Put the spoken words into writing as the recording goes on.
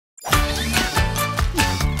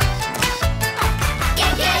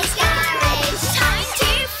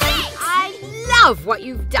love what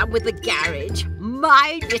you've done with the garage,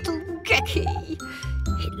 my little Gecky.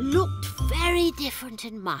 It looked very different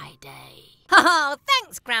in my day. Oh,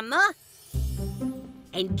 thanks, Grandma.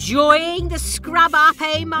 Enjoying the scrub up,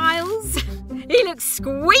 eh, Miles? He looks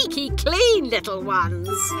squeaky clean, little ones.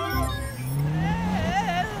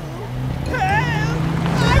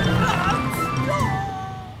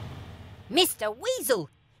 Mr. Weasel,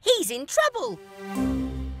 he's in trouble.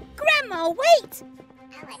 Grandma, wait!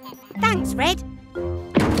 Thanks, Red.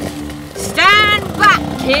 Stand back,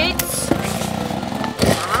 kids.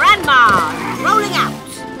 Grandma's rolling out.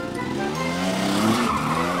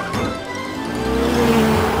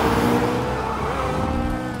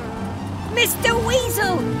 Mr.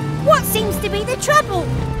 Weasel, what seems to be the trouble?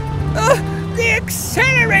 The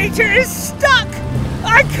accelerator is stuck!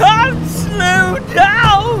 I can't slow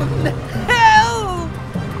down! Help!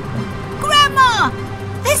 Grandma,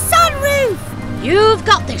 the sunroof! You've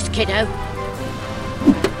got this, kiddo.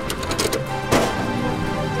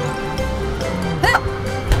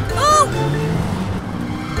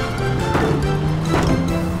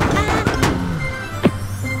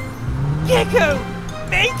 Gecko,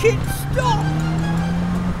 make it stop!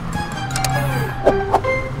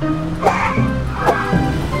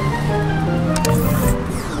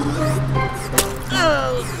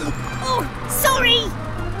 Oh, sorry!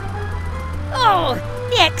 Oh,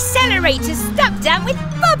 the accelerator's stuck down with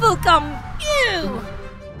bubble gum! Ew!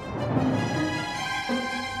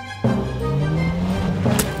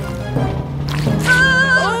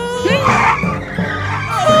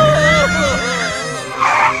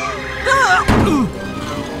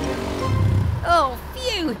 Oh,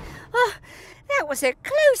 phew! Oh, that was a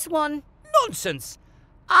close one. Nonsense!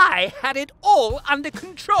 I had it all under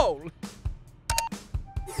control.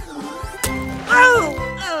 Oh!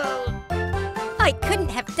 I couldn't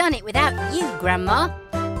have done it without you, Grandma.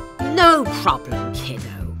 No problem,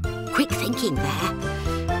 kiddo. Quick thinking there.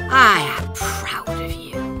 I am proud of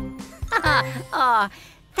you. Oh,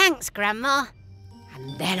 thanks, Grandma.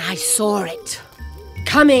 And then I saw it,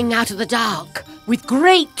 coming out of the dark with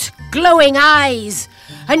great glowing eyes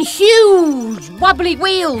and huge wobbly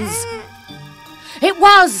wheels. It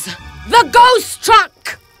was the ghost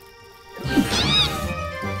truck!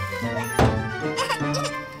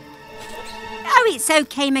 Oh, it's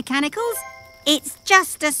okay, Mechanicals. It's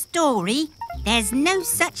just a story. There's no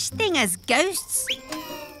such thing as ghosts.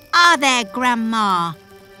 Are there, Grandma?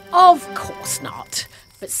 Of course not.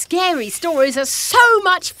 But scary stories are so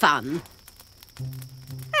much fun.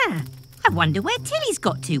 I wonder where Tilly's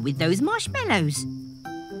got to with those marshmallows.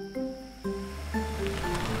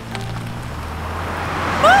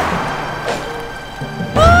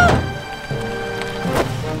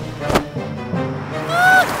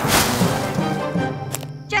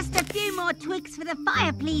 Just a few more twigs for the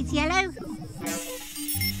fire, please, Yellow.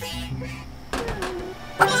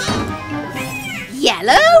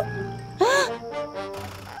 Yellow?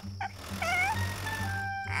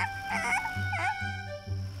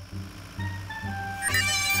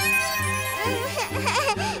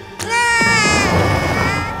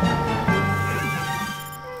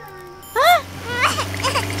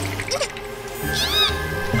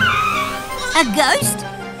 A ghost?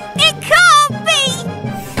 It can't be!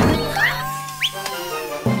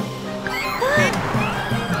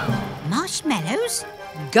 Marshmallows?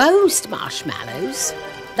 Ghost marshmallows?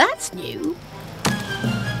 That's new.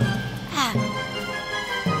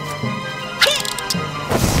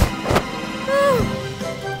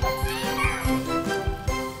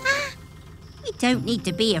 We don't need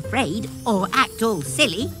to be afraid or act all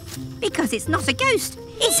silly because it's not a ghost.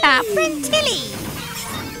 It's our friend Tilly.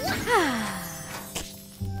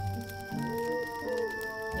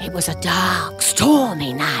 It was a dark,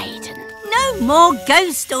 stormy night and... No more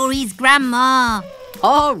ghost stories, Grandma.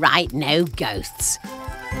 All right, no ghosts.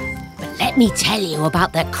 But let me tell you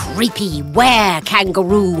about the creepy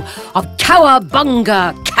were-kangaroo of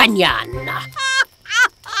Cowabunga Canyon.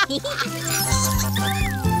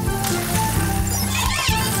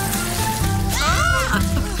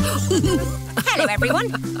 Hello,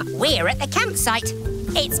 everyone. We're at the campsite.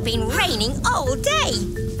 It's been raining all day.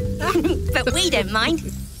 But we don't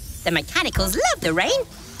mind. The Mechanicals love the rain.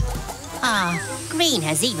 Green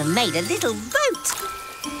has even made a little boat.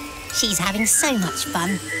 She's having so much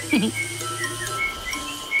fun.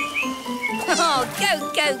 Oh,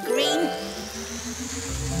 go, Green.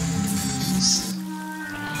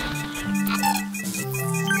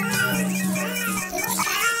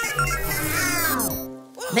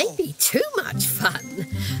 Maybe too much fun.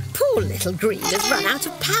 Poor little Green has run out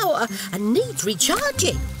of power and needs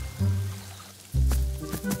recharging.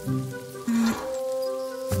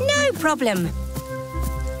 No problem.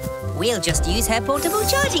 We'll just use her portable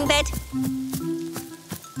charging bed.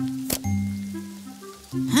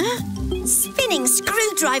 Huh? Spinning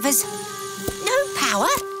screwdrivers. No power?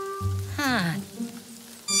 Huh.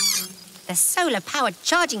 The solar-powered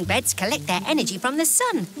charging beds collect their energy from the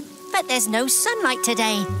sun. But there's no sunlight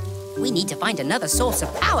today. We need to find another source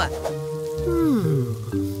of power.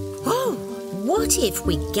 Oh, what if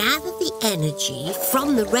we gather the energy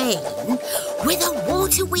from the rain with a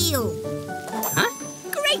water wheel? Huh?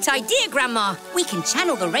 Great idea, Grandma. We can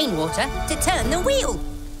channel the rainwater to turn the wheel.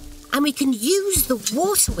 And we can use the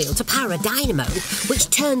water wheel to power a dynamo, which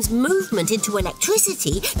turns movement into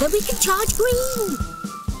electricity that we can charge green.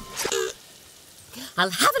 I'll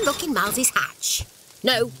have a look in Miles's hatch.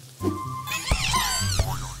 No.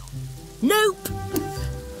 Nope.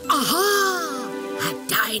 Aha! A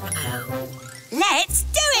dynamo. Let's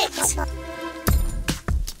do it!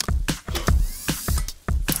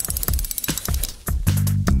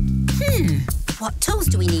 What tools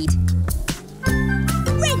do we need?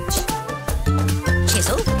 Wrench.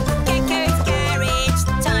 Chisel. Gecko's Garage.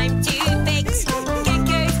 Time to fix.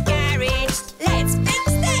 Gecko's Garage. Let's fix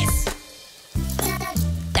this.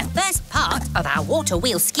 The first part of our water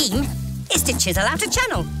wheel scheme is to chisel out a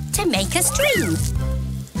channel to make a stream.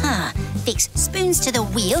 Fix spoons to the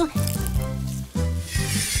wheel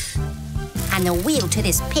and the wheel to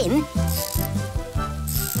this pin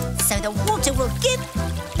so the water will give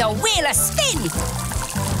the wheel a spin.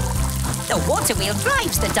 The water wheel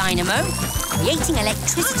drives the dynamo, creating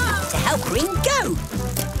electricity to help green go.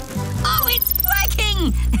 Oh, it's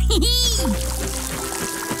working!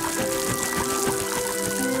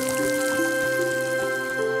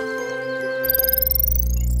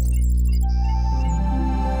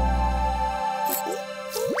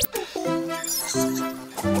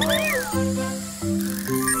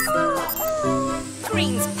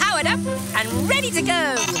 Green's powered up and ready to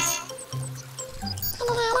go.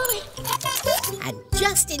 And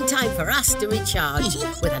just in time for us to recharge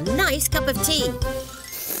with a nice cup of tea.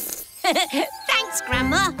 Thanks,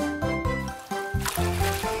 Grandma.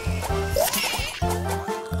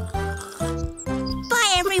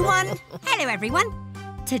 Bye, everyone. Hello, everyone.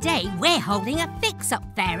 Today, we're holding a fix-up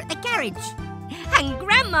fair at the garage. And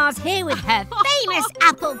Grandma's here with her famous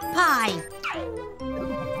apple pie.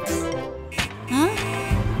 Huh?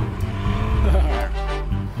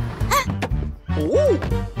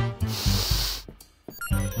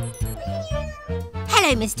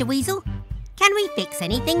 Hello, Mr. Weasel. Can we fix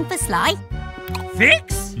anything for Sly?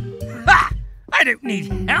 Fix? Ha! I don't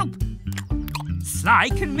need help. Sly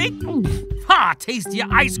can make far tastier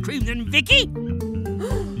ice cream than Vicky.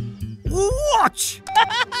 Watch!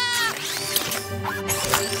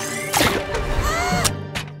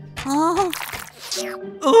 Oh.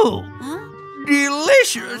 Oh,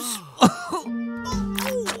 delicious.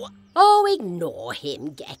 Oh, ignore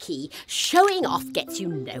him, Gecky. Showing off gets you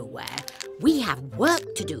nowhere. We have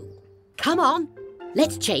work to do. Come on,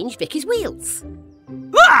 let's change Vicky's wheels.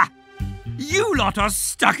 Ah! You lot are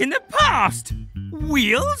stuck in the past.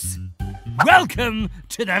 Wheels? Welcome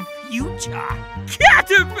to the future.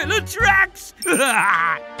 Caterpillar tracks!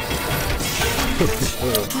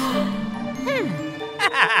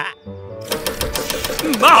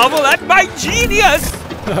 Marvel at my genius!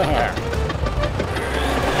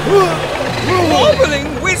 Wobbling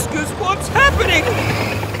whiskers, what's happening?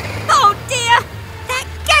 Oh, dear! That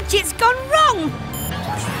gadget's gone wrong!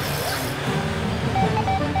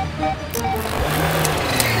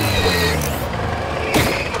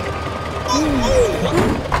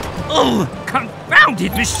 Oh,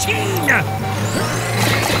 confounded machine!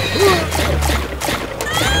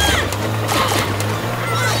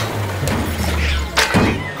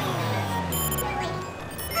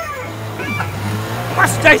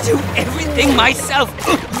 Must I do everything myself?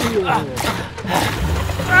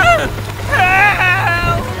 Help!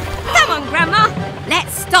 Come on, Grandma.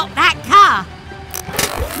 Let's stop that car.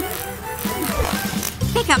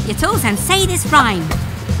 Pick up your tools and say this rhyme.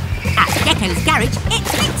 At Gecko's Garage,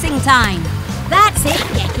 it's fixing time. That's it,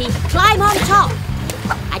 Gecky. Climb on top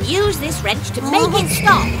and use this wrench to make it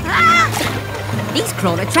stop. These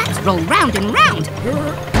crawler tracks roll round and round.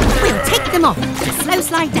 We'll take them off to slow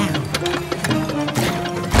slide down.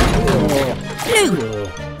 Blue,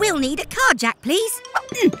 we'll need a car jack, please.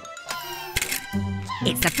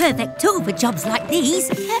 It's the perfect tool for jobs like these.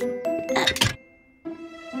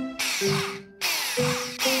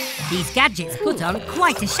 These gadgets put on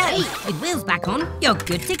quite a show. With wheels back on, you're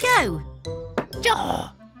good to go.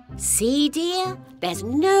 See, dear? There's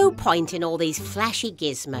no point in all these flashy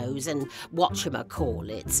gizmos and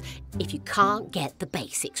whatchamacallits if you can't get the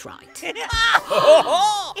basics right.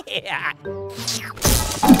 Oh!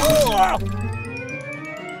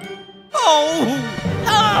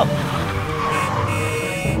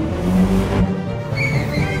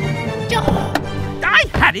 I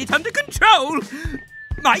had it under control.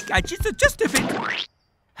 My gadgets are just a bit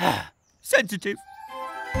sensitive.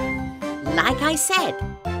 Like I said,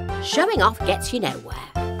 showing off gets you nowhere.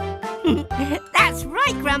 That's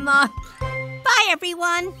right, Grandma. Bye,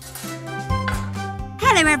 everyone.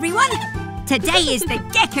 Hello, everyone. Today is the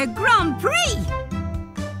Gecko Grand Prix.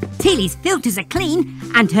 Tilly's filters are clean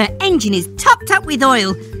and her engine is topped up with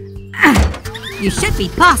oil. You should be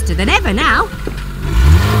faster than ever now.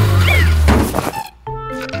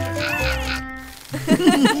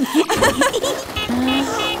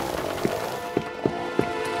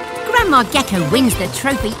 Grandma Gecko wins the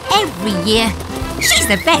trophy every year. She's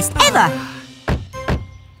the best ever.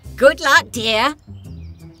 Good luck, dear.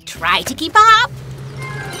 Try to keep up.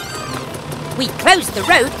 We closed the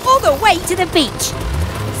road all the way to the beach.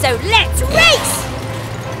 So let's race!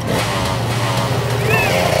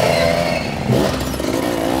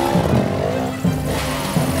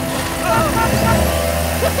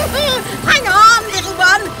 Hang on, little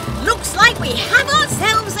one. Looks like we have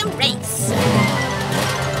ourselves a race.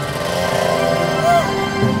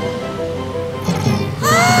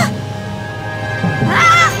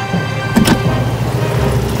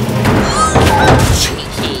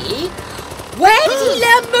 Cheeky. Where did he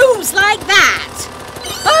learn moves like that?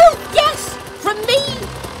 Oh, yes, from me.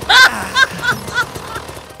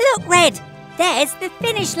 Look, Red, there's the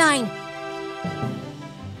finish line.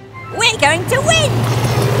 We're going to win!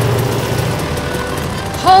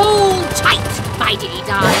 Hold tight, my dear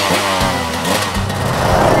darling.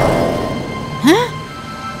 Huh?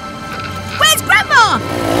 Where's Grandma?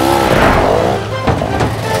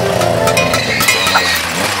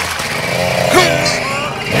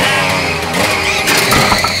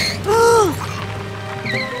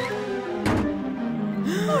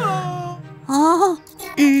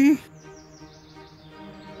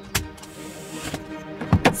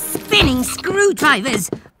 Spinning screwdrivers!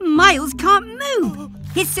 Miles can't move!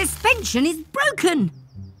 His suspension is broken!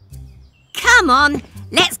 Come on,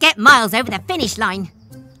 let's get Miles over the finish line.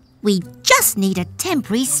 We just need a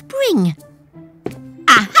temporary spring.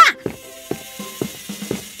 Aha!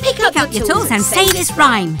 Pick up your tools and say this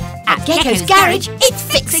rhyme. At Gecko's Garage, it's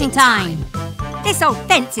fixing time. This old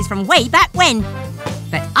fence is from way back when,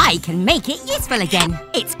 but I can make it useful again.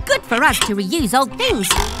 It's good for us to reuse old things.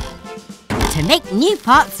 To make new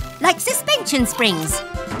parts like suspension springs.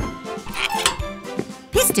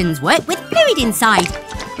 Pistons work with fluid inside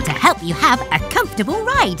to help you have a comfortable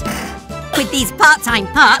ride. With these part-time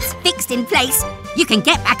parts fixed in place, you can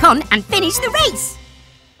get back on and finish the race.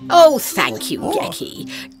 Oh, thank you, Gecky.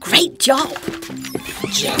 Great job.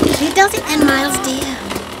 Gently does it then, Miles, dear.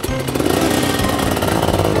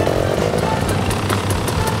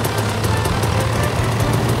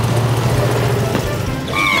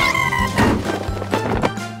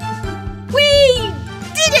 We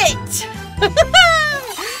did it!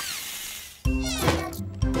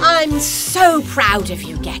 I'm so proud of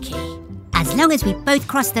you, Gecky. As long as we both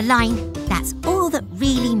cross the line, that's all that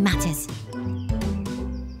really matters.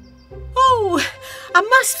 Oh, I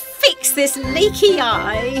must fix this leaky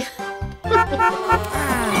eye.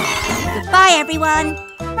 Goodbye, everyone.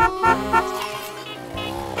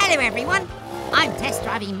 Hello, everyone. I'm test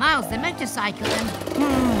driving Miles the motorcycle and...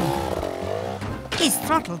 his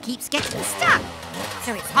throttle keeps getting stuck,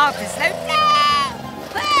 so it's hard to slow down.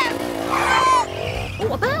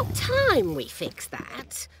 Oh, about time we fix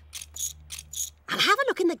that. I'll have a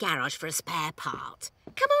look in the garage for a spare part.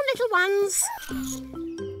 Come on, little ones.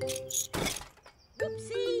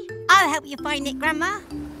 Oopsie. I'll help you find it, Grandma.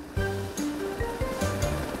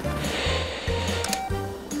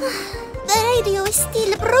 The radio is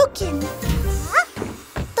still broken. Huh?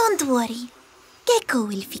 Don't worry. Gecko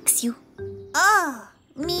will fix you. Oh,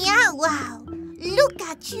 meow wow. Look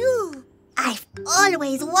at you. I've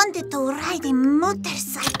always wanted to ride a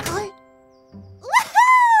motorcycle.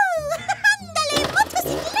 Woohoo! Andale,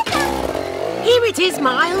 motocicleta! Here it is,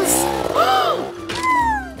 Miles.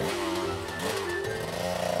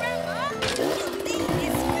 Grandma, you need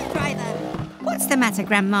this screwdriver. What's the matter,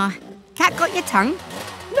 Grandma? Cat got your tongue?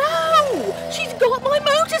 No! She's got my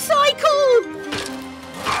motorcycle!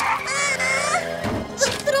 The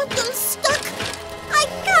throttle's stuck. I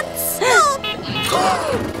can't stop.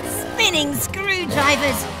 Spinning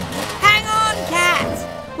screwdrivers. Hang on,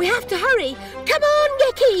 Cat. We have to hurry. Come on,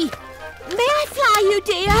 Gecky. May I fly you,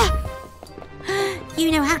 dear?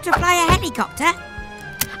 You know how to fly a helicopter?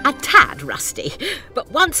 A tad rusty, but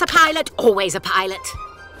once a pilot, always a pilot.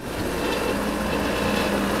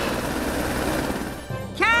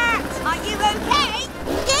 Cat, are you okay?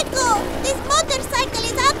 Gecko, this motorcycle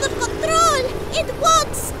is out of control. It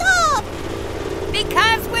won't stop.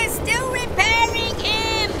 Because we're still repairing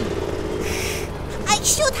him. I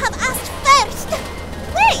should have asked first.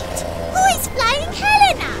 Wait, who is flying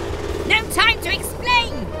Helena? No time to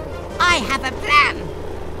explain. I have a plan.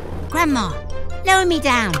 Grandma, lower me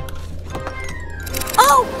down.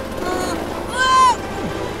 Oh!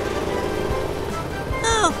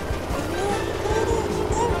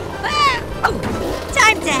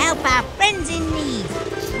 Time to help our friends in need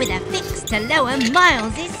with a fix to lower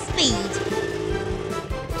Miles' speed.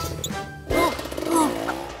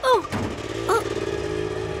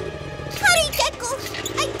 Hurry, Gecko!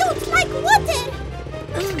 I don't like water!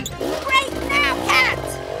 Break now, Cat!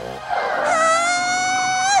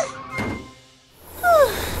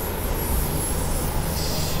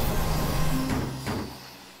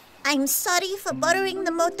 I'm sorry for borrowing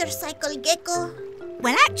the motorcycle, Gecko.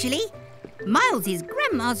 Well, actually, Miles is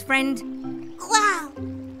Grandma's friend. Wow!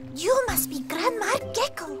 You must be Grandma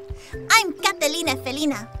Gecko. I'm Catalina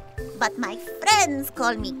Felina, but my friends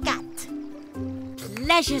call me Cat.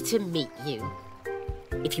 Pleasure to meet you.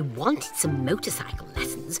 If you wanted some motorcycle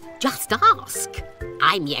lessons, just ask.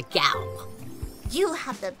 I'm your gal. You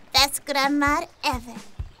have the best grandma ever.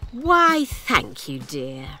 Why, thank you,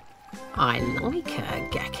 dear. I like her,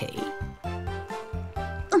 Gecky.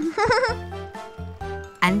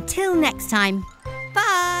 Until next time,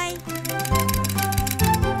 bye!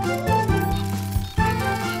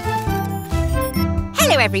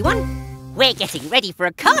 Hello, everyone. We're getting ready for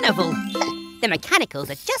a carnival. The mechanicals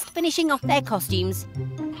are just finishing off their costumes.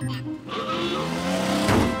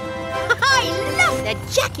 I love the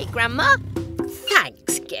jacket, Grandma.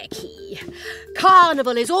 Thanks, Gecky.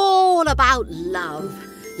 Carnival is all about love.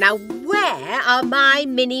 Now, where are my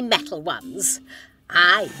mini metal ones?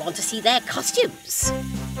 I want to see their costumes.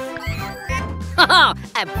 A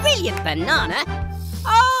brilliant banana.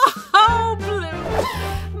 Oh,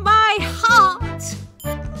 Blue, my heart.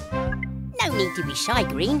 No need to be shy,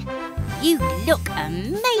 Green. You look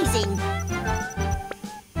amazing.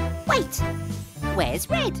 Wait, where's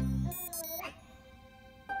Red?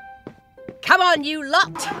 Come on, you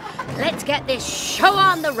lot. Let's get this show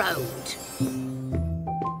on the road.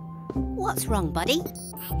 What's wrong, buddy?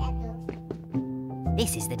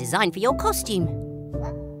 This is the design for your costume.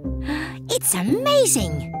 It's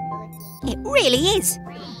amazing. It really is.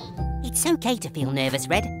 It's okay to feel nervous,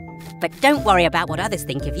 Red, but don't worry about what others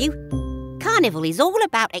think of you. Carnival is all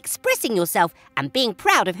about expressing yourself and being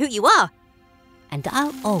proud of who you are. And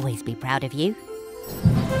I'll always be proud of you.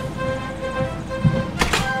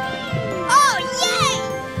 Oh,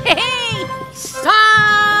 yay! Hey,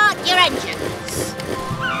 start your engines.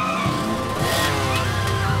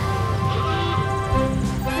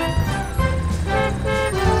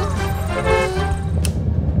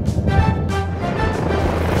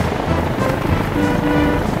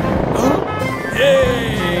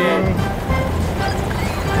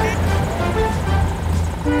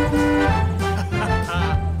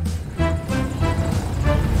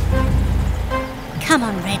 Come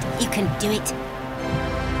on, Red, you can do it.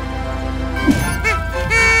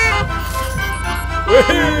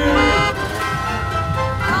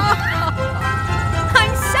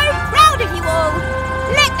 I'm so proud of you all.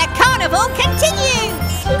 Let the carnival continue.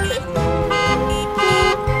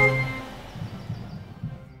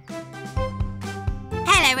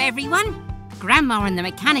 Hello, everyone. Grandma and the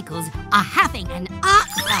mechanicals are having an art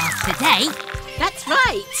class today. That's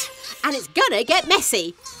right. And it's gonna get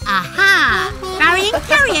messy. Aha! Barry and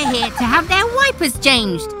Carrie are here to have their wipers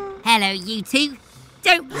changed. Hello, you two.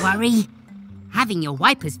 Don't worry. Having your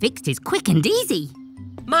wipers fixed is quick and easy.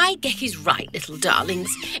 My Gecky's right, little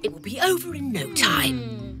darlings. It will be over in no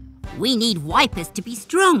time. We need wipers to be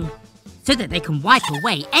strong, so that they can wipe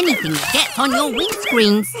away anything that gets on your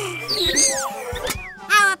windscreens.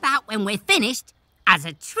 How about when we're finished, as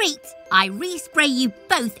a treat, I respray you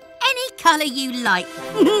both any colour you like.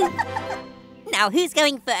 Now, who's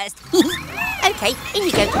going first? OK, in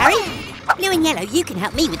you go, Carrie. Blue and yellow, you can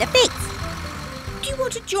help me with the fix. Do you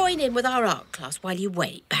want to join in with our art class while you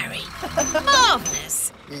wait, Barry?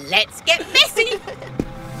 Marvellous. Let's get messy.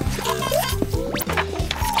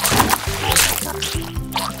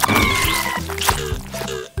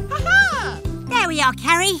 There we are,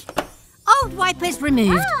 Carrie. Old wipers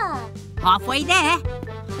removed. Halfway there.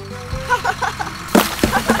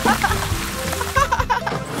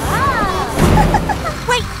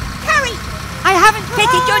 Wait, Carrie! I haven't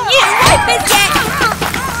fitted your new wipers yet!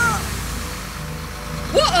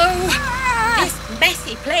 Whoa! This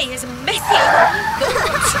messy play is messier than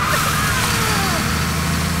we thought.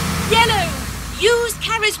 Yellow, use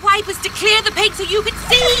Carrie's wipers to clear the paint so you can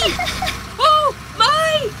see. Oh,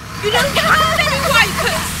 my! You don't have any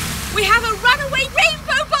wipers! We have a runaway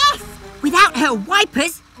rainbow bus! Without her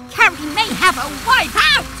wipers, Carrie may have a wipe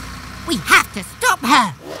out! We have to stop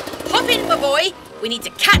her! Hop in, my boy. We need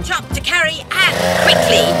to catch up to Carrie and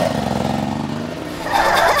quickly.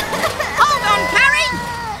 Hold on, Carrie!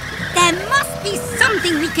 There must be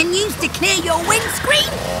something we can use to clear your windscreen.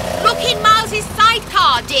 Look in Miles's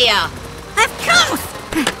sidecar, dear. Of course!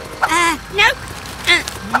 No.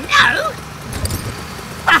 No!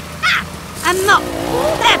 A mop.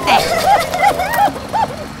 Perfect!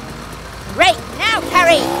 Great, now,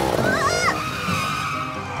 Carrie!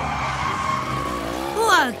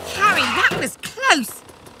 Whoa, Carrie, that was close.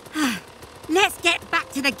 Let's get back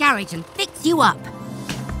to the garage and fix you up.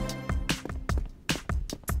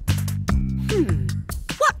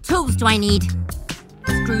 What tools do I need?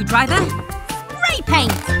 Screwdriver, spray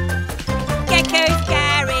paint. Gecko's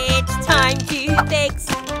Garage, time to fix.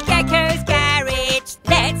 Gecko's Garage,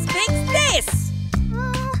 let's fix this.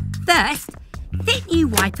 First, fit new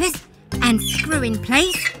wipers and screw in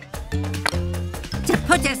place to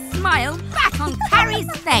put a smile back on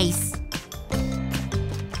Carrie's face.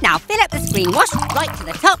 Now fill up the screen wash right to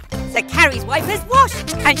the top so Carrie's wipers wash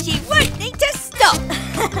and she won't need to stop.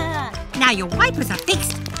 Now your wipers are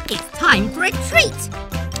fixed, it's time for a treat.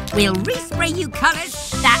 We'll respray you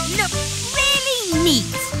colours that look really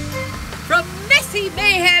neat. From messy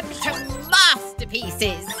mayhem to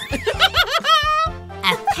masterpieces.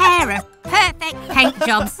 A pair of perfect paint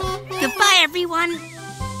jobs. Goodbye, everyone.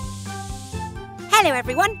 Hello,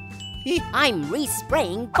 everyone. I'm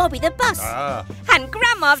respraying Bobby the bus. And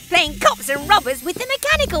Grandma's playing cops and robbers with the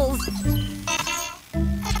mechanicals.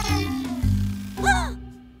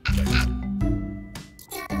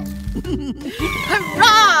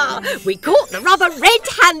 Hurrah! We caught the rubber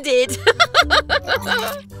red-handed.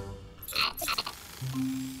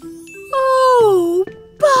 Oh,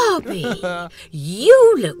 Bobby,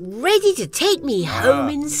 you look ready to take me home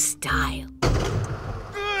in style.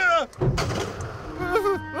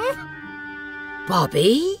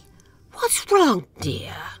 Bobby, what's wrong,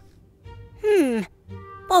 dear?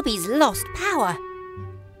 Bobby's lost power.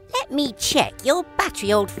 Let me check your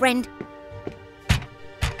battery, old friend.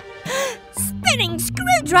 Spinning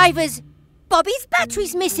screwdrivers! Bobby's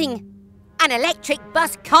battery's missing. An electric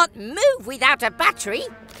bus can't move without a battery.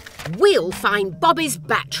 We'll find Bobby's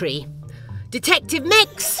battery. Detective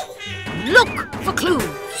Mix, look for clues.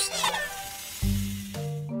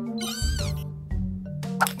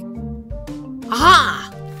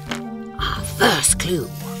 Aha! Our first clue.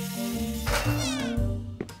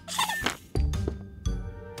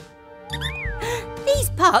 These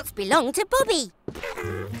parts belong to Bobby.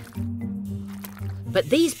 But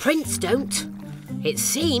these prints don't. It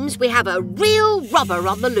seems we have a real robber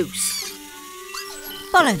on the loose.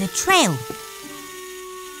 Follow the trail.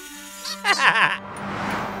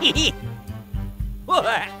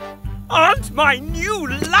 Aren't my new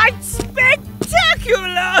lights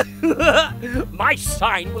spectacular? My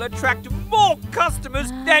sign will attract more customers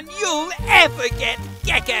than you'll ever get,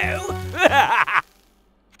 Gecko.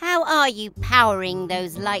 How are you powering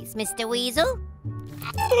those lights, Mr. Weasel?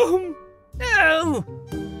 Oh.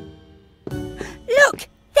 Look,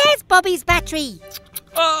 there's Bobby's battery.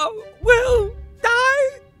 Well,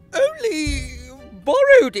 I only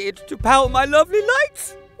borrowed it to power my lovely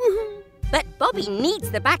lights. But Bobby needs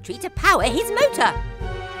the battery to power his motor.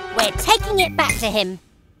 We're taking it back to him.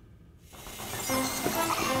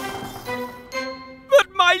 But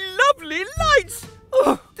my lovely lights!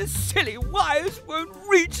 Oh, the silly wires won't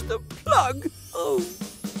reach the plug. Oh.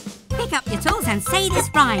 Pick up your tools and say this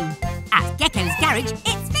rhyme. At Gecko's Garage,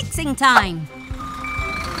 it's fixing time.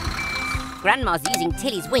 Grandma's using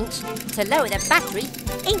Tilly's winch to lower the battery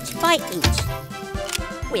inch by inch.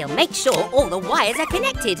 We'll make sure all the wires are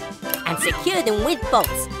connected and secure them with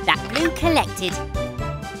bolts that Blue collected.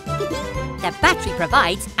 The battery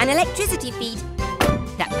provides an electricity feed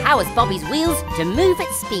that powers Bobby's wheels to move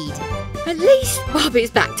at speed. At least Bobby's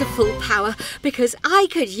back to full power because I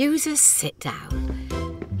could use a sit down.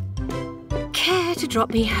 Care to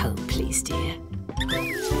drop me home, please, dear?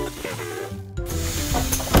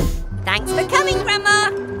 Thanks for coming, Grandma.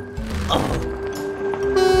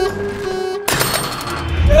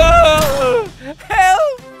 Oh,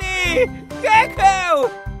 help me! Gecko!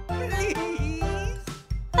 Please!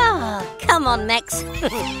 Oh, come on, Mex.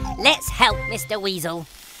 Let's help Mr. Weasel.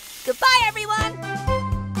 Goodbye, everyone.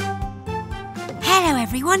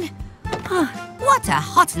 everyone. What a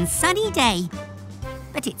hot and sunny day.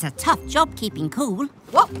 But it's a tough job keeping cool.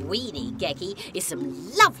 What we need, Gecky, is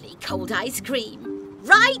some lovely cold ice cream.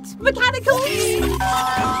 Right, Mechanicals?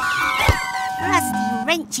 Rusty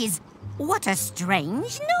wrenches. What a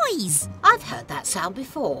strange noise. I've heard that sound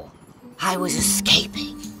before. I was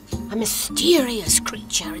escaping a mysterious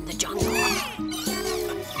creature in the jungle.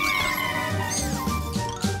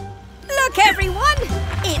 Look, everyone!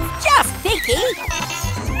 It's just Vicky!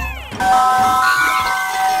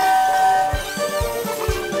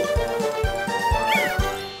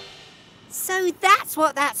 So that's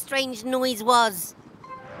what that strange noise was.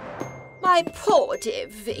 My poor dear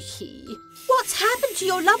Vicky. What's happened to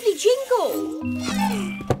your lovely jingle?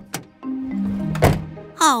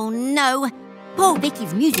 Oh no! Poor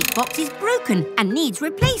Vicky's music box is broken and needs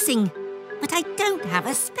replacing. But I don't have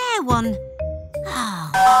a spare one.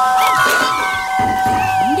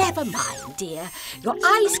 Never mind, dear. Your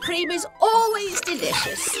ice cream is always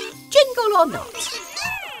delicious, jingle or not.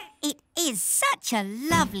 It is such a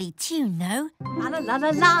lovely tune, though. La la la la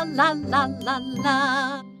la la la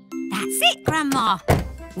la. That's it, Grandma.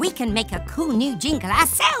 We can make a cool new jingle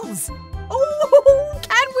ourselves. Oh,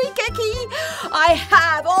 can we, Gecky? I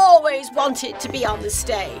have always wanted to be on the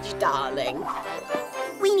stage, darling.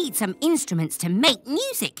 We need some instruments to make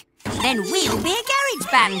music. Then we'll be a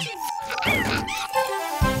garage band.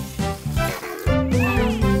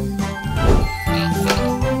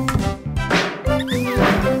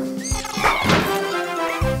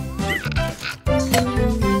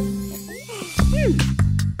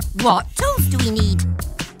 What tools do we need?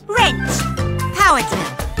 Wrench, power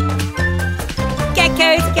drill.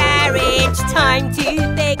 Gecko's Garage, time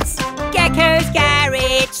to fix. Gecko's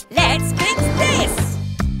Garage, let's fix this.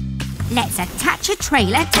 Let's attach a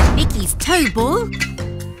trailer to Vicky's tow ball.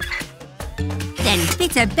 Then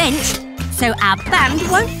fit a bench so our band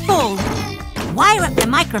won't fall. Wire up the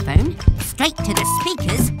microphone straight to the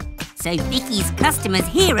speakers so Vicky's customers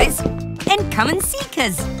hear us, then come and seek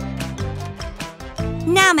us.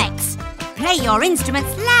 Now, Mex, play your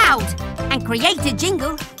instruments loud and create a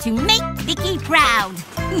jingle to make Vicky proud.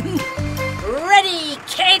 Ready,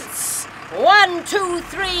 kids? 1, 2,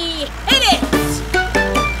 3, hit it!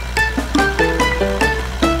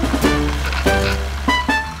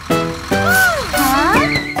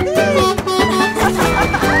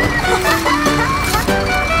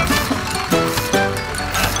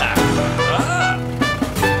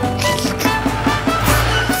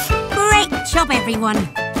 Everyone,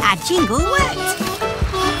 our jingle worked.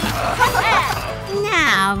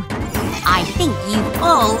 Now, I think you've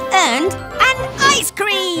all earned an ice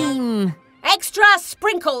cream. Extra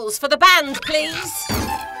sprinkles for the band, please.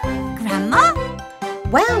 Grandma?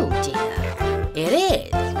 Well, dear, it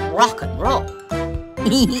is rock and roll.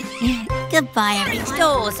 Goodbye, everyone.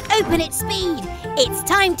 Doors open at speed. It's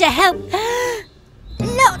time to help.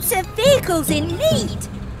 Lots of vehicles in lead.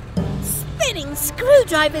 Spinning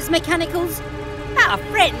screwdrivers, Mechanicals. Our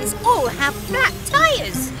friends all have flat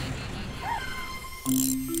tyres.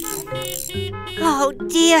 Oh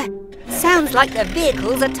dear, sounds like the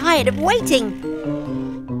vehicles are tired of waiting.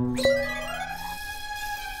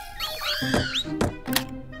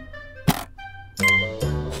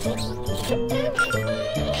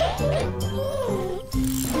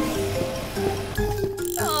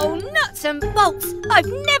 Oh, nuts and bolts! I've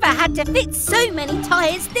never had to fit so many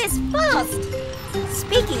tyres this fast.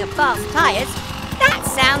 Speaking of fast tyres, that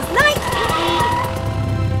sounds like...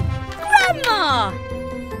 Grandma!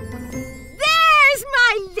 There's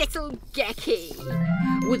my little Gecky,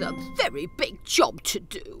 with a very big job to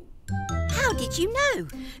do. How did you know?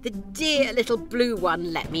 The dear little blue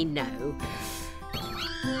one let me know.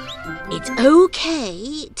 It's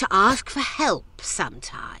okay to ask for help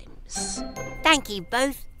sometimes. Thank you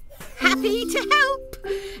both. Happy to help,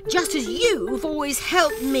 just as you've always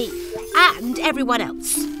helped me and everyone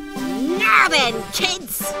else. Now then,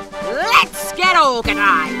 kids, let's get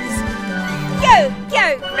organised. Go,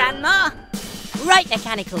 go, Grandma. Right,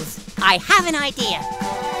 Mechanicals, I have an idea.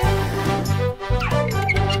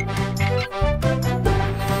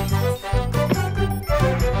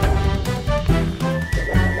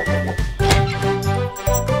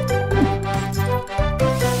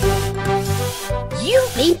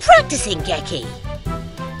 You've been practising, Gecky.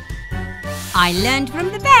 I learned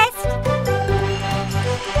from the best.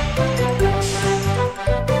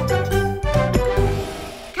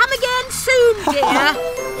 Come again soon, dear.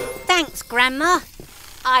 Thanks, Grandma.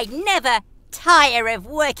 I never tire of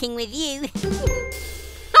working with you.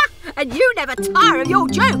 And you never tire of your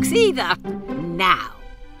jokes either. Now,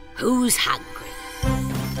 who's hungry?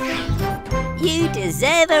 You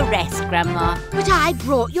deserve a rest, Grandma. But I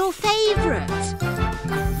brought your favourite,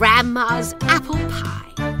 Grandma's apple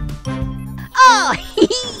pie. Oh,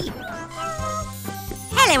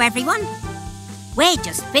 hello, everyone. We're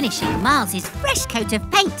just finishing Miles's fresh coat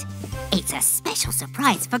of paint. It's a special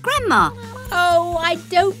surprise for Grandma. Oh, I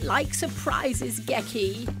don't like surprises,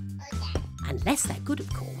 Gecky. Unless they're good,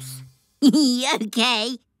 of course.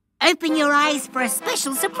 OK. Open your eyes for a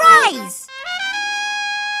special surprise.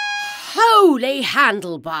 Holy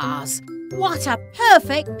handlebars! What a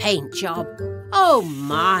perfect paint job. Oh,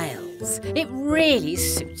 Miles, it really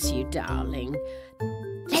suits you, darling.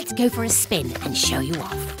 Let's go for a spin and show you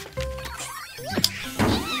off.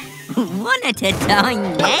 One at a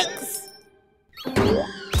time, Nex.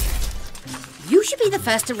 You should be the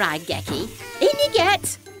first to ride, Gecky. In you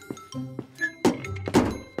get.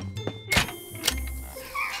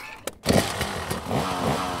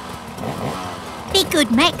 Be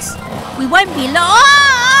good, Mex. We won't be long.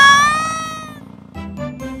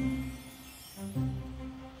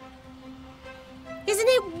 Isn't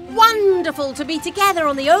it wonderful to be together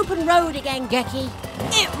on the open road again, Gecky?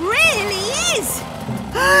 It really is.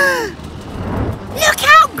 Look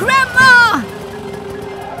out, Grandma!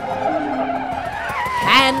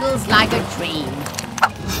 Handles like a dream.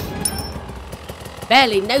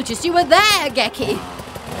 Barely noticed you were there, Gecky.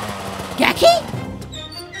 Gecky?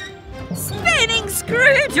 Spinning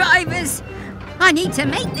screwdrivers! I need to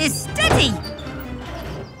make this steady.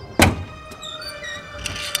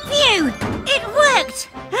 Phew! It worked!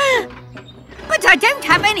 But I don't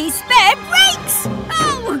have any spare brakes!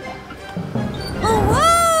 Oh!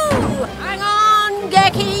 Whoa! Hang on,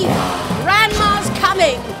 Gecky. Grandma's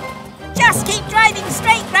coming. Just keep driving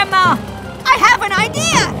straight, Grandma. I have an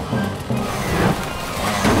idea.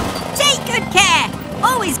 Take good care.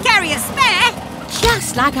 Always carry a spare.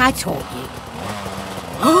 Just like I taught you.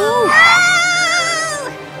 Oh!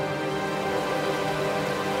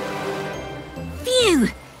 Phew!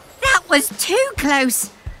 That was too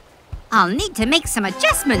close. I'll need to make some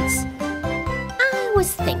adjustments. I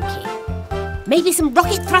was thinking, maybe some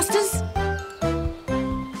rocket thrusters?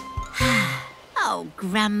 Oh,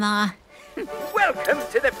 Grandma. Welcome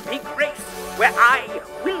to the big race, where I,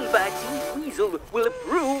 Wilbur T. Weasel, will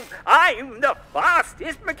prove I'm the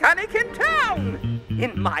fastest mechanic in town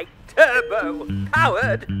in my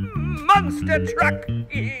turbo-powered monster truck.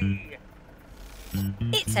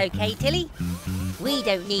 It's okay, Tilly. We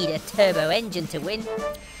don't need a turbo engine to win.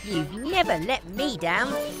 You've never let me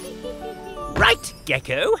down. Right,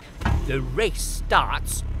 Gecko. The race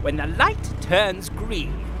starts when the light turns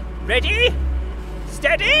green. Ready?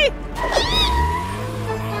 Steady?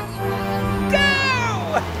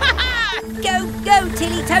 Go! Go, go,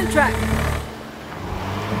 Tilly Tow Truck!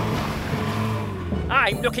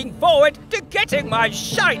 I'm looking forward to getting my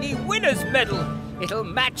shiny winner's medal. It'll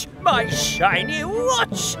match my shiny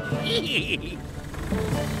watch.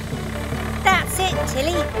 That's it,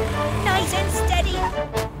 Tilly. Nice and steady.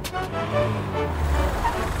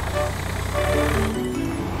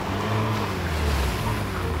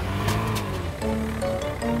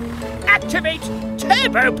 Activate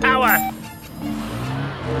turbo power.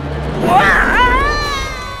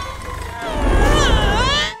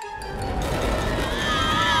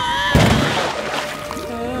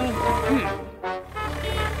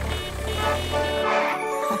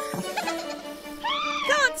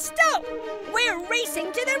 Can't stop! We're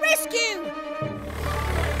racing to the rescue!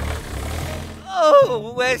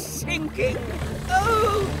 Oh, we're sinking.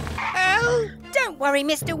 Oh, help! Don't worry,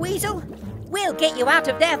 Mr. Weasel. We'll get you out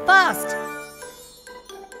of there fast.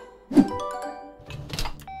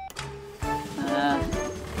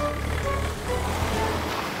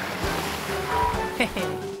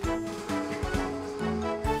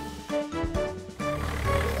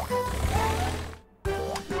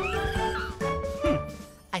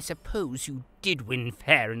 I suppose you did win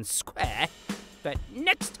fair and square, but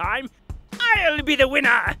next time I'll be the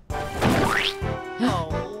winner.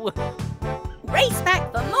 Oh. Race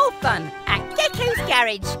back for more fun at Gecko's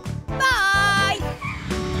Garage. Bye!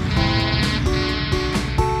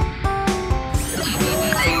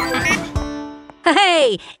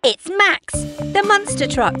 Hey, it's Max, the monster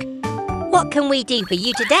truck. What can we do for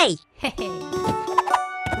you today?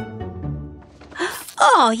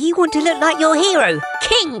 Oh, you want to look like your hero,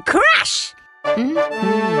 King Crash!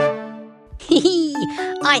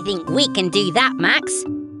 I think we can do that, Max.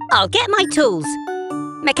 I'll get my tools.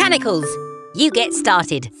 Mechanicals, you get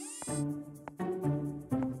started.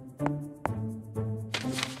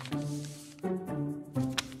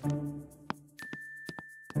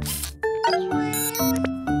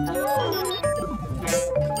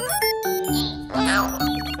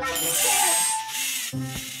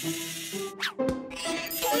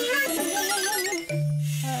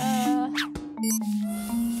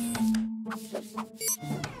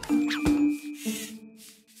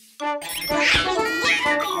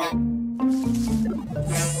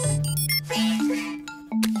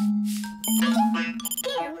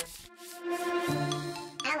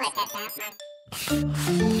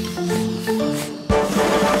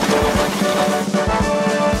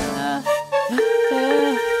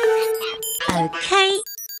 Okay,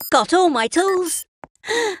 got all my tools.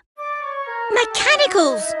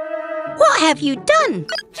 Mechanicals! What have you done?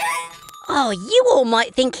 Oh, you all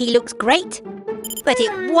might think he looks great, but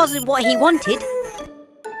it wasn't what he wanted.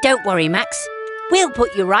 Don't worry, Max. We'll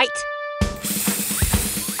put you right.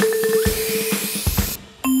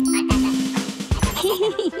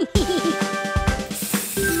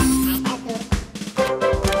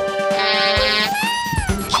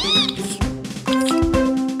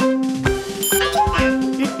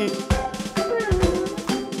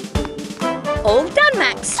 All done,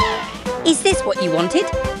 Max. Is this what you wanted?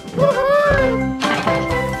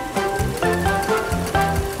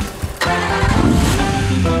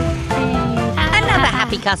 Another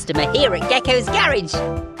happy customer here at Gecko's Garage.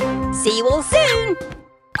 See you all soon.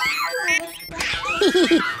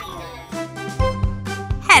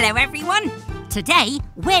 Hello, everyone. Today,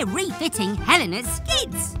 we're refitting Helena's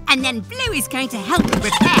skids. And then Blue is going to help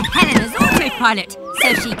repair Helena's autopilot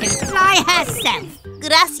so she can fly herself.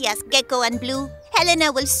 Gracias, Gecko and Blue.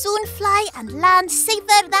 Helena will soon fly and land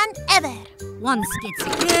safer than ever. One skid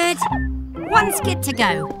secured, one skid to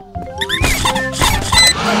go.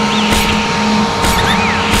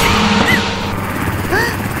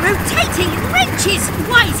 Rotating wrenches!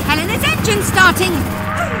 Why is Helena's engine starting?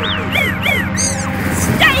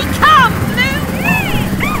 Stay calm, Blue!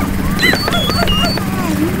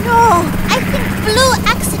 No, I think Blue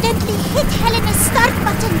accidentally hit Helena's start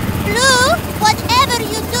button. Blue, whatever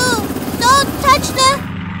you do, don't touch the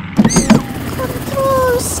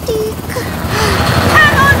control stick.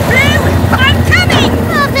 Come on, Blue! I'm coming!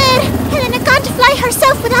 Aber Helena can't fly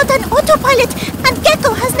herself without an autopilot, and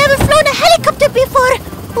Gecko has never flown a helicopter before.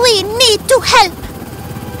 We need to help.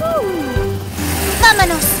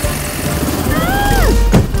 Vámonos.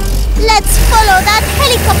 Let's follow that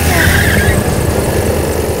helicopter.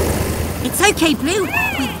 It's okay, Blue.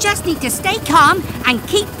 We just need to stay calm and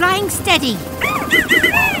keep flying steady.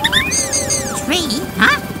 Tree?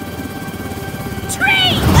 Huh?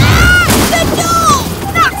 Tree! Ah! The door!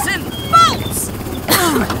 Nuts and bolts!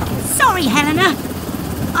 Oh, sorry, Helena.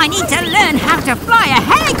 I need to learn how to fly a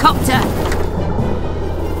helicopter.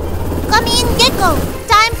 Come in, Gecko.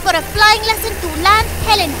 Time for a flying lesson to land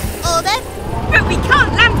Helena. Over. But we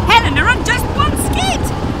can't land Helena on just one skid.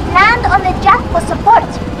 Land on the jack for support.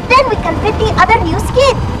 Then we can fit the other new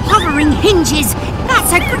skid. Hovering hinges.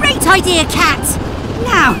 That's a great idea, Cat.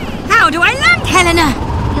 Now, how do I land Helena?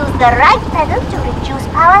 Use the right pedal to reduce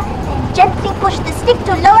power and gently push the stick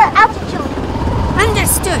to lower altitude.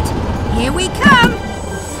 Understood. Here we come.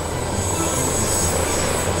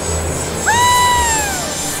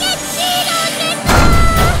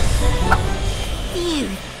 Phew.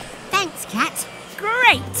 Thanks, Cat.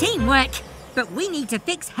 Great teamwork. But we need to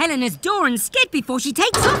fix Helena's door and skid before she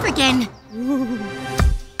takes off again.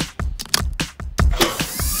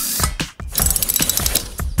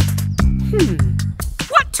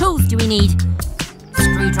 What tools do we need?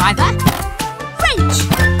 Screwdriver? Wrench!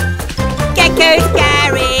 Gecko's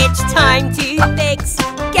Garage, time to fix.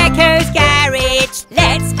 Gecko's Garage,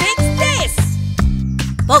 let's fix this.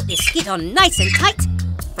 Bolt this skid on nice and tight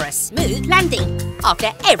for a smooth landing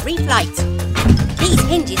after every flight. These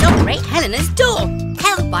hinges operate Helena's door,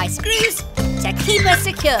 held by screws to keep her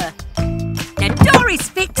secure. The door is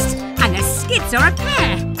fixed and the skids are a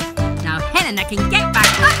pair. Now Helena can get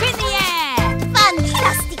back up in the air.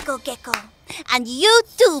 Fantastico, Gecko. And you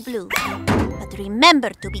too, Blue. But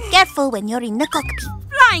remember to be careful when you're in the cockpit.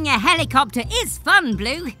 Flying a helicopter is fun,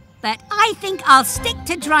 Blue, but I think I'll stick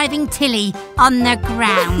to driving Tilly on the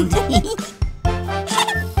ground.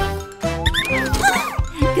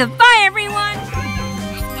 Goodbye, everyone.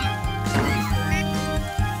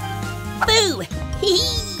 Boo!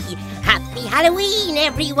 Hee-hee! Happy Halloween,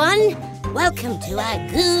 everyone! Welcome to our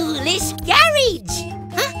ghoulish garage!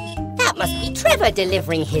 Huh? That must be Trevor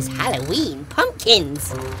delivering his Halloween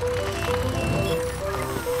pumpkins.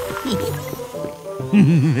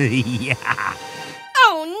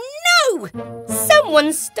 Oh no!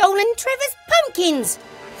 Someone's stolen Trevor's pumpkins!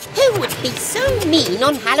 Who would be so mean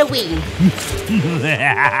on Halloween?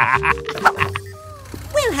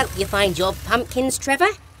 We'll help you find your pumpkins,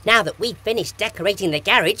 Trevor. Now that we've finished decorating the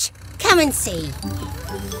garage, come and see.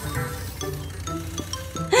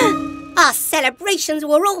 Our celebrations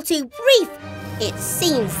were all too brief. It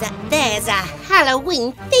seems that there's a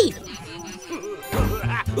Halloween thief.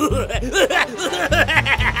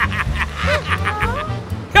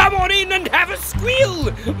 Come on in and have a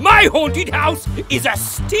squeal! My haunted house is a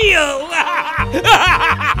steal!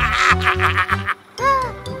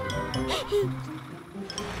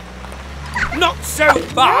 Not so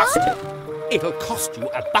fast! It'll cost you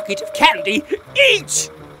a bucket of candy each!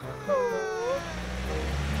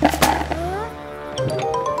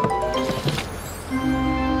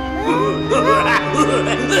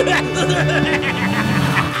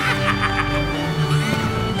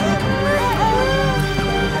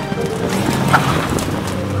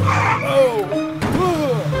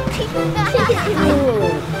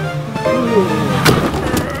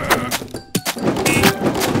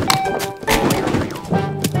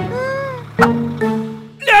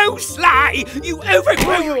 No, Sly! You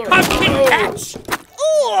overgrown pumpkin patch!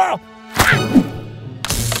 Oh!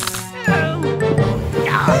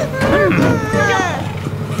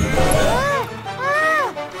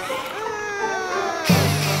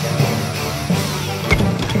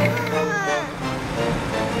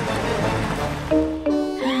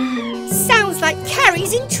 Sounds like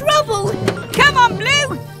Carrie's in trouble. Come on,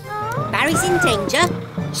 Blue. Barry's in danger.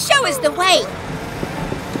 Show us the way.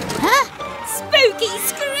 Huh? Spooky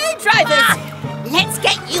screwdrivers. Let's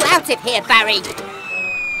get you out of here, Barry.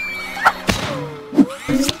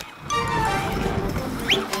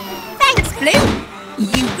 Thanks, Blue.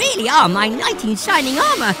 You really are my knight in shining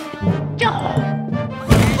armour. Go,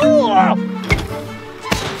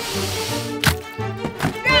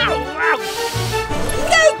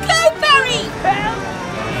 Barry!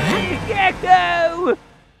 Gecko!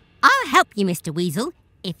 I'll help you, Mr. Weasel,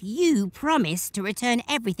 if you promise to return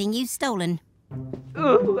everything you've stolen.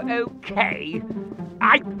 Oh, okay.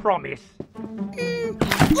 I promise.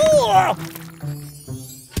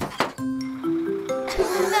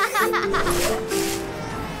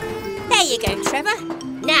 There you go, Trevor.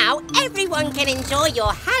 Now everyone can enjoy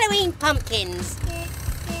your Halloween pumpkins.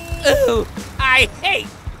 Oh, I hate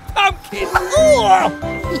pumpkins.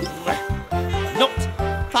 Not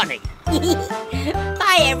funny.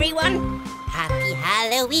 Bye, everyone. Happy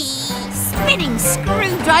Halloween. Spinning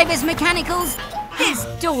screwdrivers, Mechanicals. This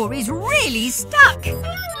door is really stuck.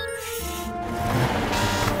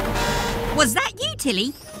 Was that you,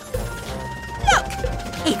 Tilly? Look,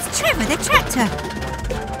 it's Trevor the tractor.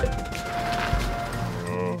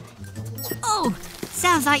 Oh,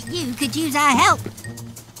 sounds like you could use our help.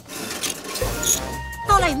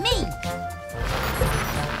 Follow me.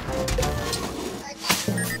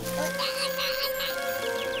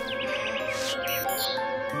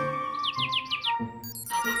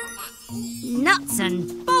 Nuts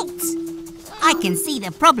and bolts. I can see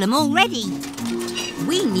the problem already.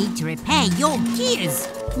 We need to repair your gears.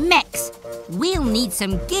 Mex, we'll need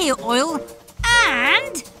some gear oil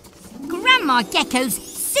and Grandma Gecko's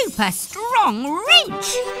super strong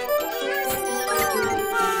wrench.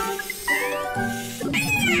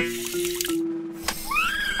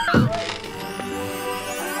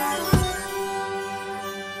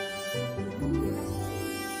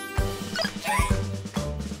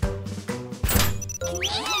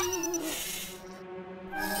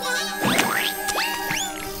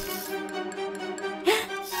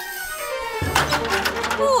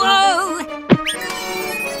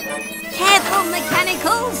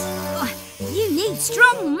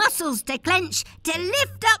 Strong muscles to clench to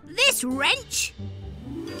lift up this wrench.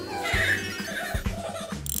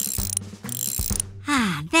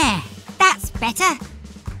 Ah, there. That's better.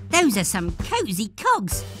 Those are some cosy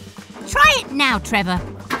cogs. Try it now, Trevor.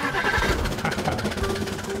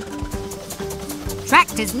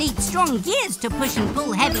 Tractors need strong gears to push and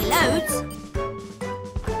pull heavy loads.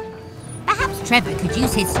 Perhaps Trevor could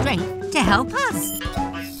use his strength to help us.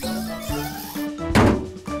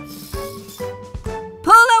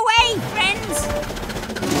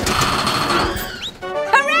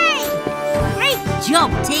 Good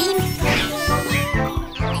job, team.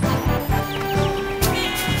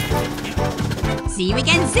 See you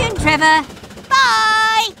again soon, Trevor.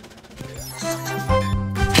 Bye.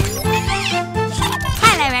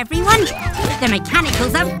 Hello, everyone. The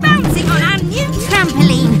Mechanicals are bouncing on our new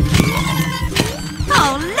trampoline.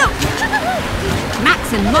 Oh, look.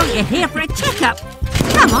 Max and Molly are here for a checkup.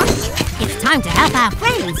 Come on. It's time to help our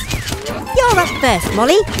friends. You're up first,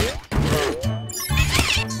 Molly.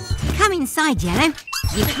 Come inside, Yellow.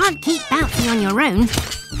 You can't keep bouncing on your own.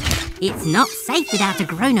 It's not safe without a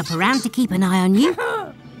grown-up around to keep an eye on you.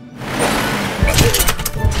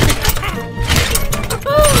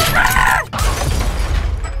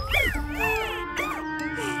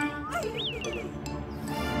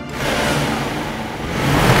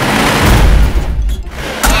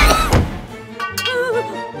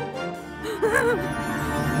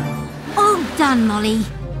 done, Molly.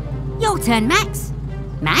 Your turn, Max.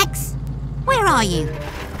 Max, where are you?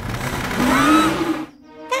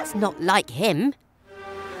 That's not like him.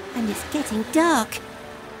 And it's getting dark.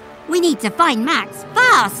 We need to find Max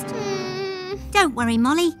fast. Don't worry,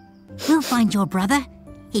 Molly. We'll find your brother.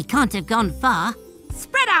 He can't have gone far.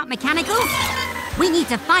 Spread out, Mechanicals. We need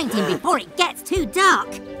to find him before it gets too dark.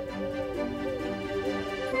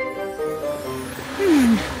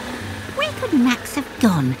 Where could Max have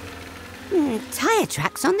gone? Tyre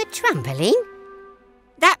tracks on the trampoline?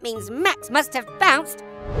 That means Max must have bounced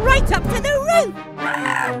right up to the roof.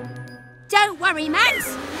 Don't worry,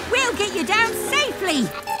 Max. We'll get you down safely.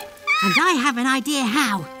 And I have an idea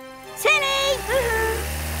how. Tilly!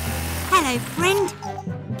 Hello, friend.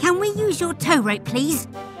 Can we use your tow rope, please?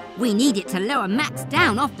 We need it to lower Max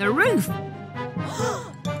down off the roof.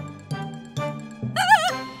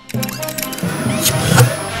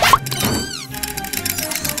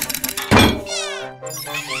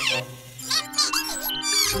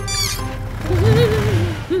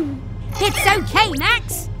 It's okay,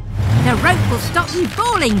 Max. The rope will stop you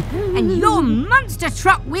falling, and your monster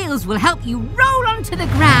truck wheels will help you roll onto the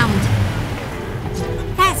ground.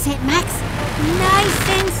 That's it, Max. Nice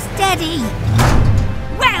and steady.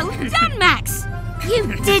 Well done, Max.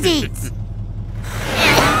 You did it.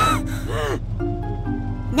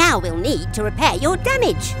 Now we'll need to repair your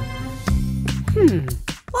damage.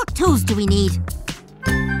 What tools do we need?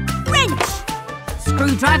 Wrench.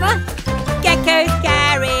 Screwdriver. Gecko's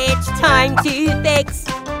Garage, time to fix.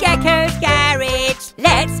 Gecko's Garage,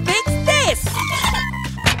 let's fix this.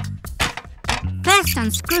 First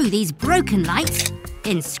unscrew these broken lights,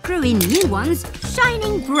 then screw in new ones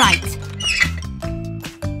shining bright.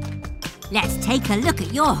 Let's take a look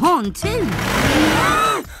at your horn too.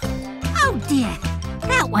 Oh dear,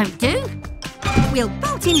 that won't do. We'll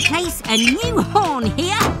bolt in place a new horn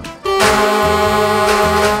here.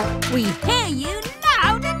 We hear you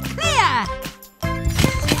loud and clear.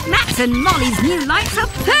 Max and Molly's new lights are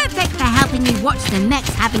perfect for helping you watch the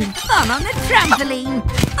mechs having fun on the trampoline.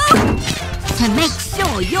 To make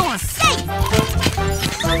sure you're safe.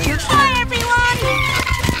 Goodbye, everyone.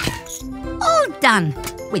 All done.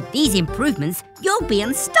 With these improvements, you'll be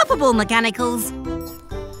unstoppable, Mechanicals.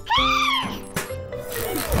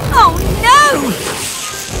 Oh no!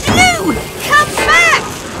 Blue, come back!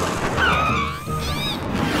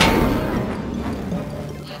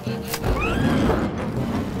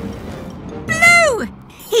 Blue!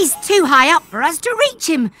 He's too high up for us to reach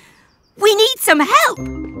him. We need some help.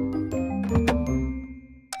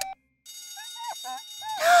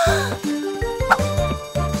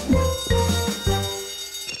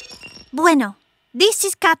 Bueno, this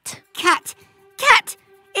is Cat. Cat!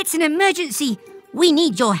 It's an emergency. We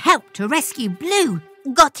need your help to rescue Blue.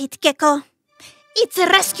 Got it, Gecko. It's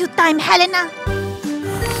rescue time, Helena.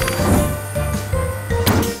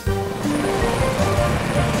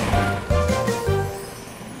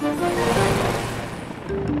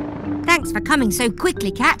 Thanks for coming so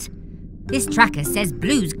quickly, Cat. This tracker says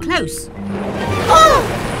Blue's close. Oh!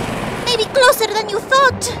 Maybe closer than you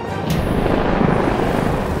thought.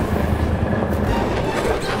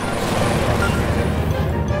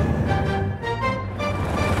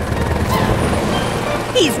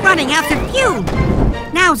 He's running out of fuel.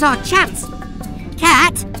 Now's our chance.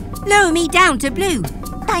 Cat, lower me down to Blue.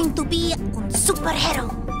 Time to be un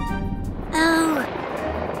superhero. Oh.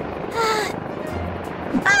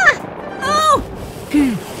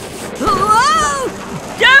 Whoa!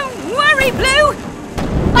 Don't worry, Blue.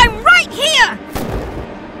 I'm right here.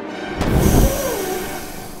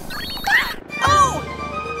 Oh,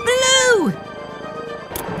 Blue!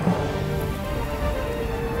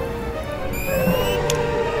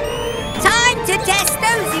 Time to test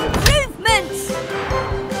those improvements.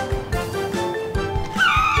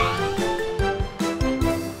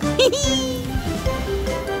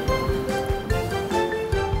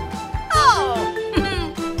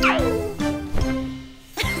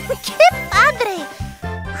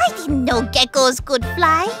 I didn't know geckos could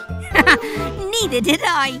fly. Neither did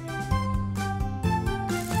I.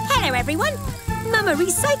 Hello, everyone. Mama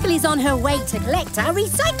Recycle is on her way to collect our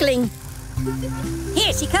recycling.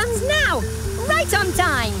 Here she comes now, right on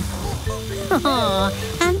time. Oh,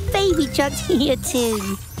 and Baby Chuck's here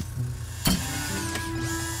too.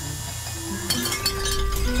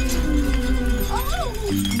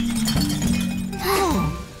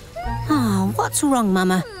 Oh, what's wrong,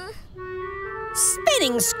 Mama?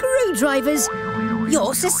 Spinning screwdrivers.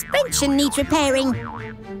 Your suspension needs repairing.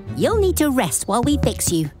 You'll need to rest while we fix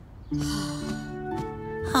you.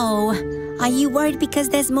 Oh, are you worried because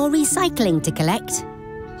there's more recycling to collect?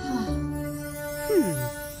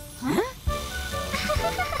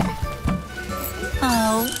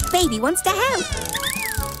 Baby wants to help.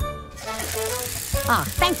 Ah,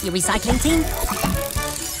 thank you, recycling team.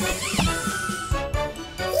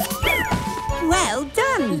 Well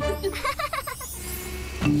done.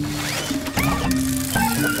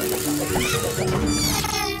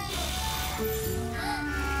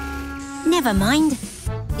 Never mind.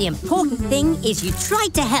 The important thing is you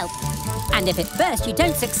tried to help. And if at first you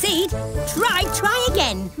don't succeed, try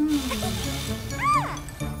again.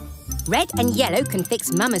 Red and yellow can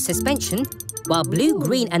fix Mama's suspension, while blue,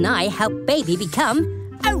 green and I help Baby become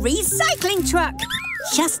a recycling truck.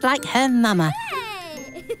 Just like her Mama.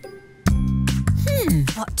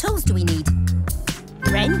 What tools do we need?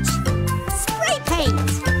 Wrench, spray paint.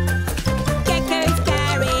 Gecko's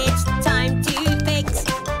Garage, time to fix.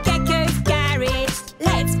 Gecko's Garage,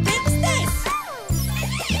 let's fix this.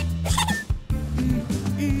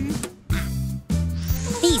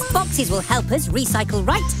 These boxes will help us recycle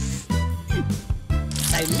right.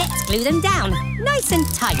 So let's glue them down, nice and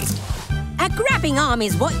tight. A grabbing arm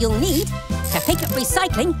is what you'll need to pick up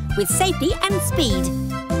recycling with safety and speed.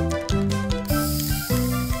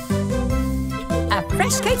 A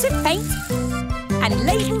fresh coat of paint and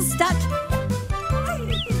labels stuck.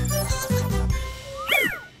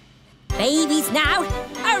 Baby's now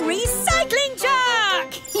a recycling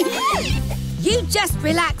truck! You just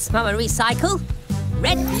relax, Mama Recycle.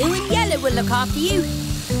 Red, blue and yellow will look after you.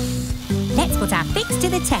 Let's put our fix to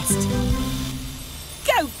the test.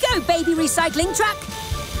 Go, go, Baby Recycling Truck!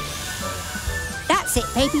 That's it,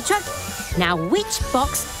 Baby Truck. Now which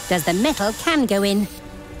box does the metal can go in?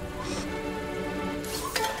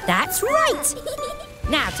 That's right!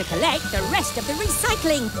 Now to collect the rest of the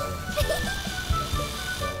recycling.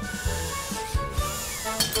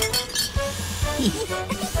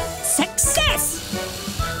 Success!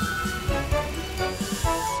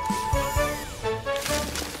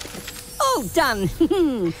 All done.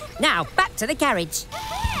 Now back to the garage.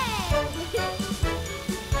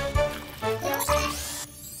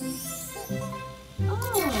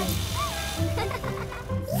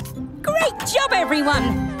 Great job,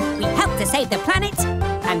 everyone! We helped to save the planet,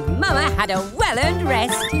 and Mama had a well-earned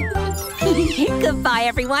rest. Goodbye,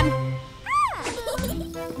 everyone.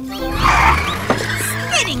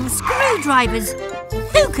 Spinning screwdrivers!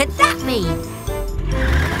 Who could that be?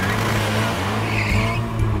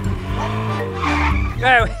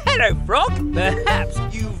 Oh, hello, Frog. Perhaps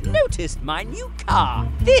you've noticed my new car.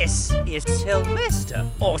 This is Sylvester,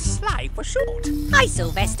 or Sly for short. Hi,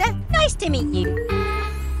 Sylvester. Nice to meet you.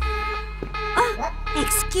 Oh,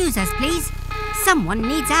 excuse us, please. Someone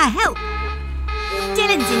needs our help.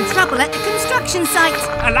 Dylan's in trouble at the construction site.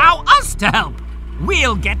 Allow us to help.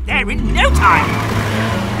 We'll get there in no time.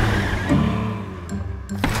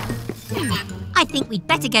 I think we'd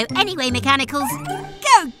better go anyway, Mechanicals.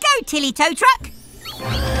 Go, go, Tilly Tow Truck.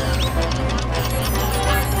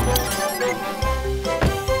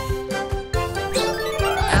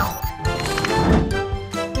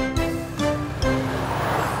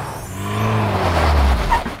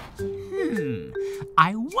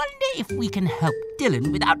 I wonder if we can help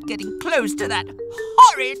Dylan without getting close to that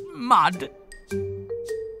horrid mud.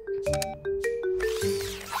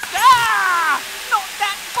 Ah! Not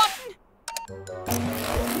that button!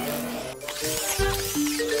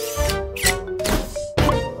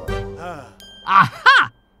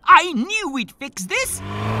 Aha! I knew we'd fix this!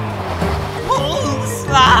 Pull,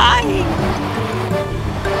 Sly!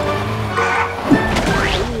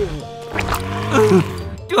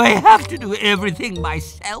 Do I have to do everything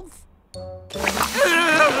myself?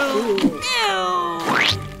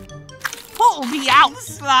 Pull me out,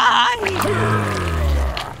 Sly!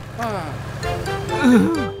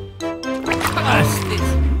 Curse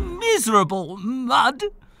this miserable mud!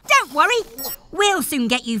 Don't worry, we'll soon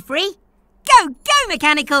get you free. Go, go,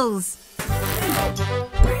 Mechanicals!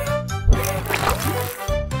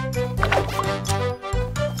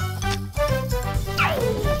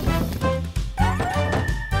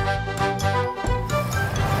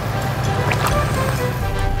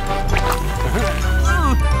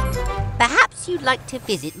 Perhaps you'd like to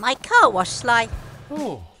visit my car wash, Sly.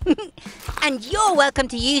 Oh. And you're welcome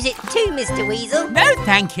to use it too, Mr. Weasel. No,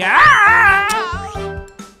 thank you!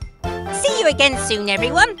 See you again soon,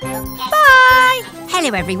 everyone. Bye!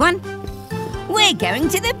 Hello, everyone. We're going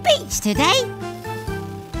to the beach today.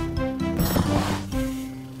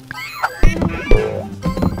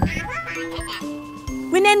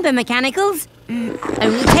 Remember, Mechanicals,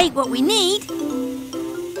 only take what we need.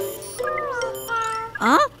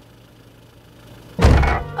 Huh?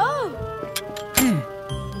 Oh!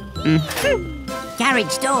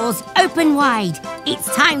 Garage doors open wide. It's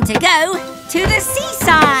time to go to the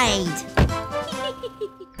seaside.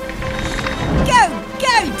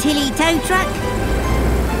 Tilly tow truck.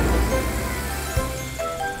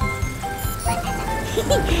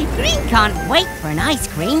 Green can't wait for an ice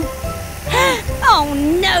cream. Oh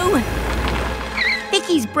no!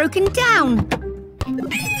 Vicky's broken down.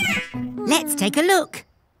 Let's take a look.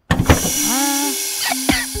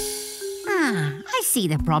 I see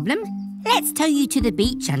the problem. Let's tow you to the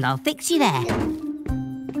beach and I'll fix you there.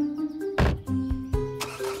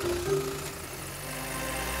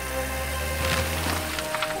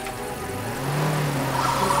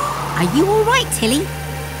 Are you all right, Tilly?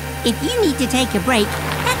 If you need to take a break,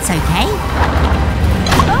 that's okay.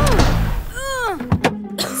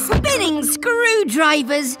 Spinning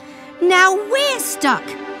screwdrivers! Now we're stuck.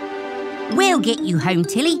 We'll get you home,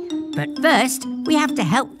 Tilly, but first we have to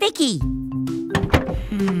help Vicky.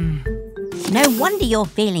 No wonder you're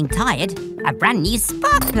feeling tired. A brand new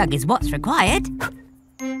spark plug is what's required.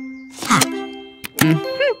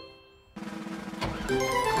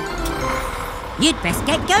 You'd best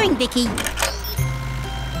get going, Vicky.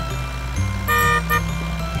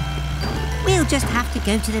 We'll just have to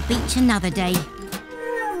go to the beach another day.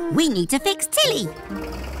 We need to fix Tilly.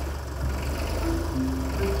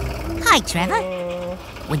 Hi, Trevor.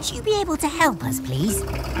 Would you be able to help us, please?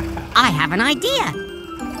 I have an idea.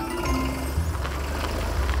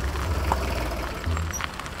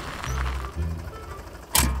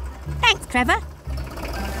 Thanks, Trevor.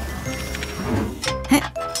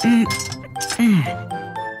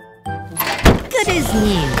 Good as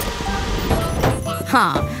new.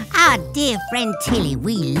 Our dear friend Tilly,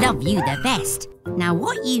 we love you the best. Now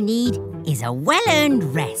what you need is a well-earned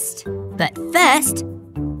rest. But first,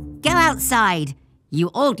 go outside. You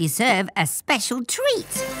all deserve a special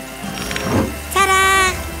treat.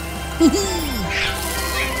 Ta-da!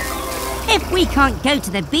 If we can't go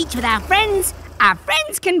to the beach with our friends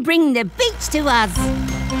can bring the beach to us.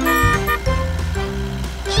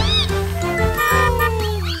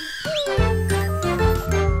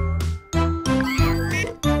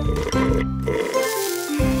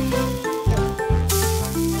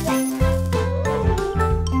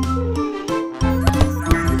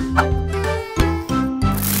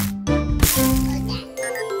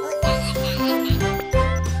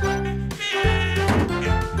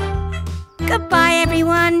 Goodbye,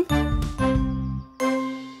 everyone.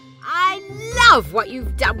 I love what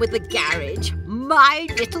you've done with the garage, my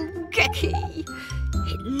little Gecky.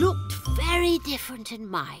 It looked very different in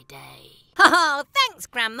my day. Oh, thanks,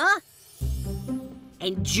 Grandma.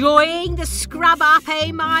 Enjoying the scrub up,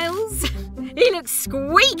 eh, Miles? He looks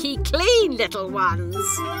squeaky clean, little ones.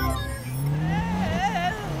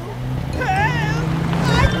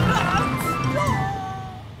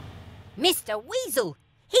 Mr. Weasel,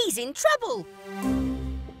 he's in trouble.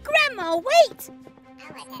 Grandma, wait.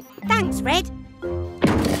 Thanks, Red.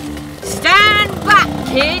 Stand back,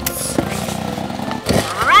 kids.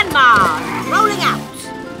 Grandma's rolling out.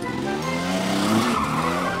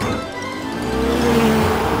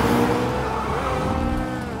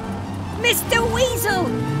 Mr. Weasel,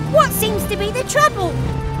 what seems to be the trouble?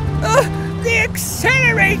 The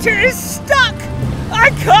accelerator is stuck! I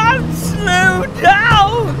can't slow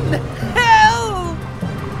down! Help!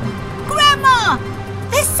 Grandma,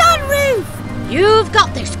 the sunroof! You've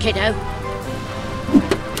got this, kiddo.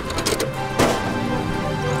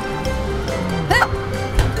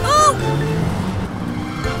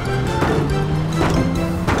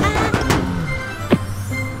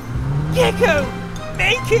 Gecko,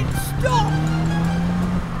 make it stop!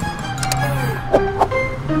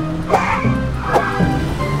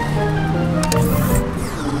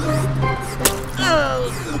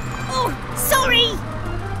 Oh, sorry!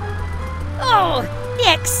 Oh, the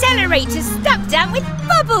accelerator's stuck down with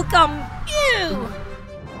bubble gum! Ew!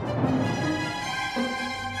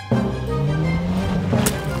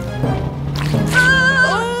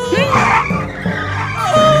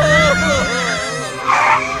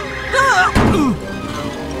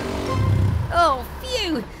 Oh,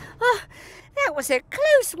 phew! Oh, that was a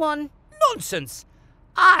close one. Nonsense!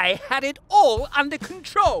 I had it all under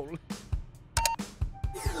control.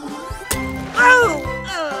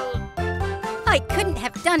 I couldn't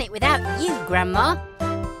have done it without you, Grandma.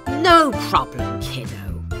 No problem,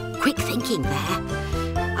 kiddo. Quick thinking there.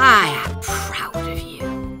 I am proud of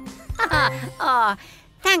you. Oh,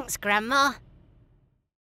 thanks, Grandma.